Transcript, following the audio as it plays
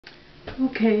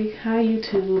Okay, hi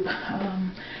YouTube.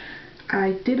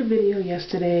 I did a video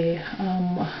yesterday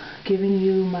giving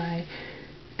you my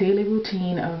daily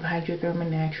routine of Hydrotherma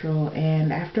Natural,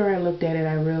 and after I looked at it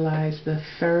I realized the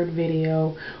third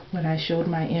video when I showed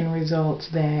my end results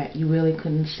that you really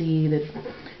couldn't see the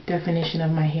definition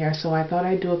of my hair, so I thought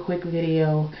I'd do a quick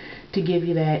video to give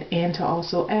you that and to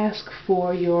also ask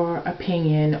for your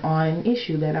opinion on an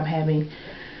issue that I'm having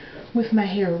with my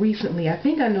hair recently. I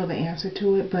think I know the answer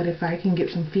to it, but if I can get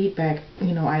some feedback,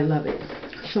 I love it.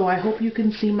 So I hope you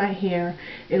can see my hair,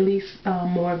 at least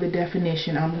more of the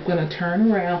definition. I'm going to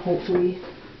turn around. Hopefully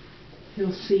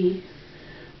you'll see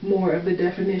more of the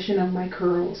definition of my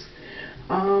curls.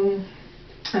 I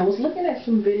was looking at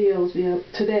some videos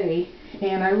today,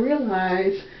 and I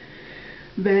realized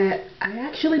that I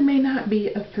actually may not be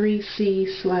a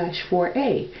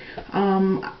 3C/4A.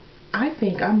 I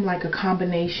think I'm like a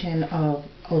combination of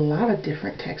a lot of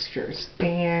different textures,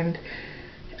 and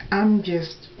I'm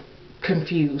just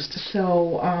confused.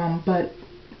 So, but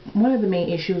one of the main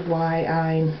issues why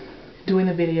I'm doing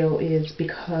the video is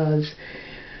because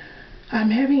I'm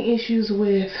having issues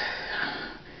with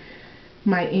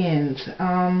my ends.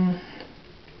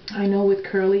 I know with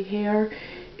curly hair,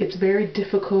 it's very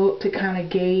difficult to kind of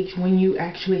gauge when you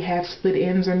actually have split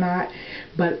ends or not,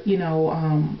 but I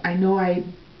know I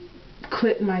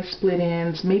clipped my split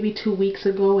ends maybe 2 weeks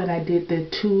ago, and I did the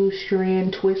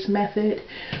 2-strand twist method,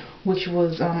 which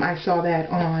was I saw that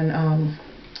on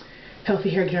Healthy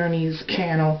Hair Journey's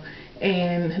channel,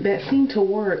 and that seemed to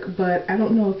work. But I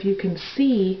don't know if you can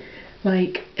see,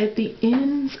 like at the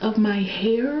ends of my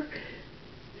hair,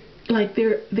 like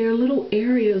there are little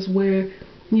areas where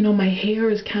my hair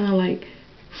is kind of like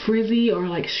frizzy or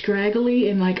like straggly,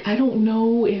 and like I don't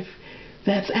know if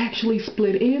that's actually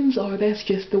split ends or that's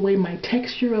just the way my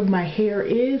texture of my hair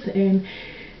is. And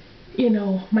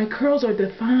my curls are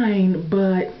defined,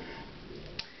 but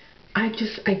I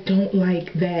don't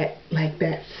like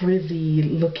that frizzy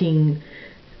looking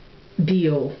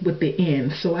deal with the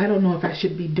ends. So I don't know if I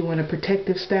should be doing a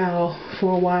protective style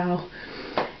for a while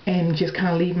and just kind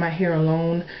of leave my hair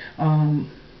alone.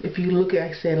 If you look at,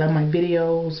 like I said, like my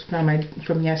videos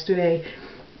from yesterday,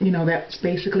 that's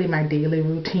basically my daily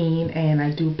routine, and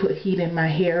I do put heat in my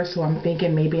hair, so I'm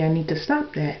thinking maybe I need to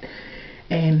stop that,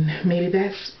 and maybe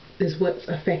is what's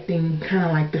affecting kind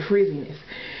of like the frizziness.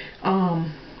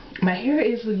 My hair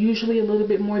is usually a little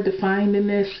bit more defined than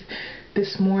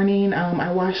this morning.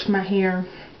 I washed my hair,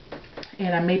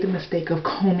 and I made the mistake of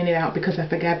combing it out because I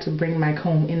forgot to bring my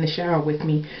comb in the shower with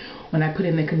me when I put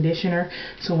in the conditioner.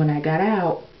 So when I got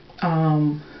out,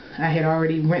 I had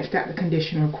already rinsed out the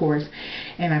conditioner, of course,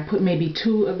 and I put maybe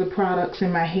 2 of the products in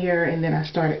my hair, and then I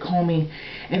started combing,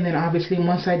 and then obviously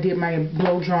once I did my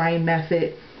blow drying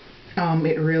method,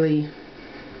 it really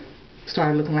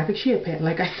started looking like a chia pet,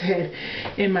 like I said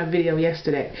in my video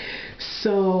yesterday.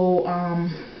 So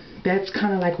that's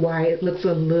kind of like why it looks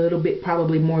a little bit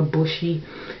probably more bushy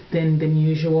than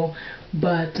usual.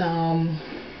 But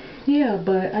yeah,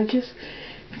 but if you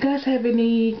guys have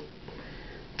any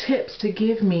tips to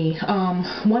give me,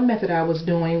 one method I was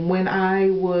doing when I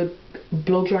would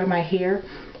blow dry my hair,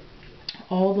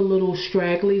 all the little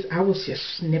stragglies, I was just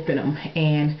snipping them,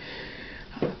 and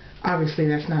obviously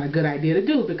that's not a good idea to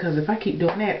do, because if I keep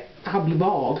doing that I'll be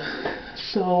bald.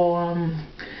 So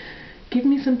give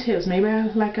me some tips. Maybe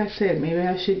like I said, maybe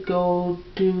I should go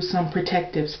do some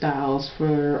protective styles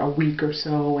for a week or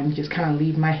so and just kind of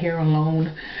leave my hair alone.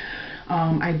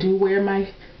 I do wear my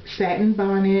satin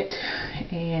bonnet,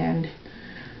 and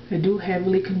I do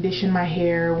heavily condition my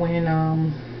hair when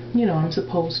I'm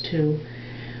supposed to.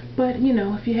 But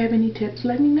if you have any tips,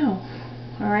 let me know.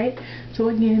 Alright, so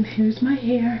again, here's my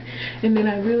hair, and then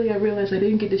I realized I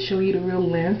didn't get to show you the real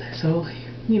length. So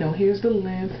here's the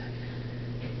length,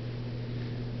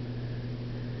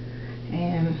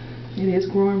 and it is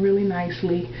growing really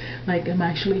nicely. Like I'm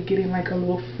actually getting like a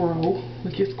little fro,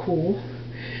 which is cool.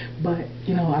 But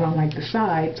I don't like the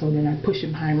side, so then I push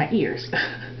it behind my ears.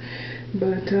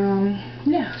 But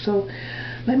yeah, so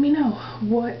let me know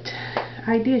what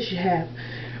ideas you have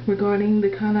regarding the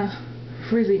kind of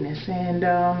frizziness. And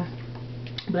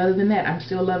but other than that, I'm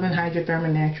still loving Hydrotherma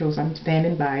Naturals. I'm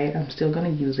standing by it. I'm still gonna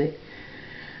use it,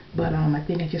 but I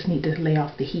think I just need to lay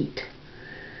off the heat.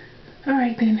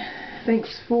 Alright then,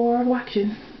 thanks for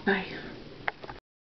watching. Bye.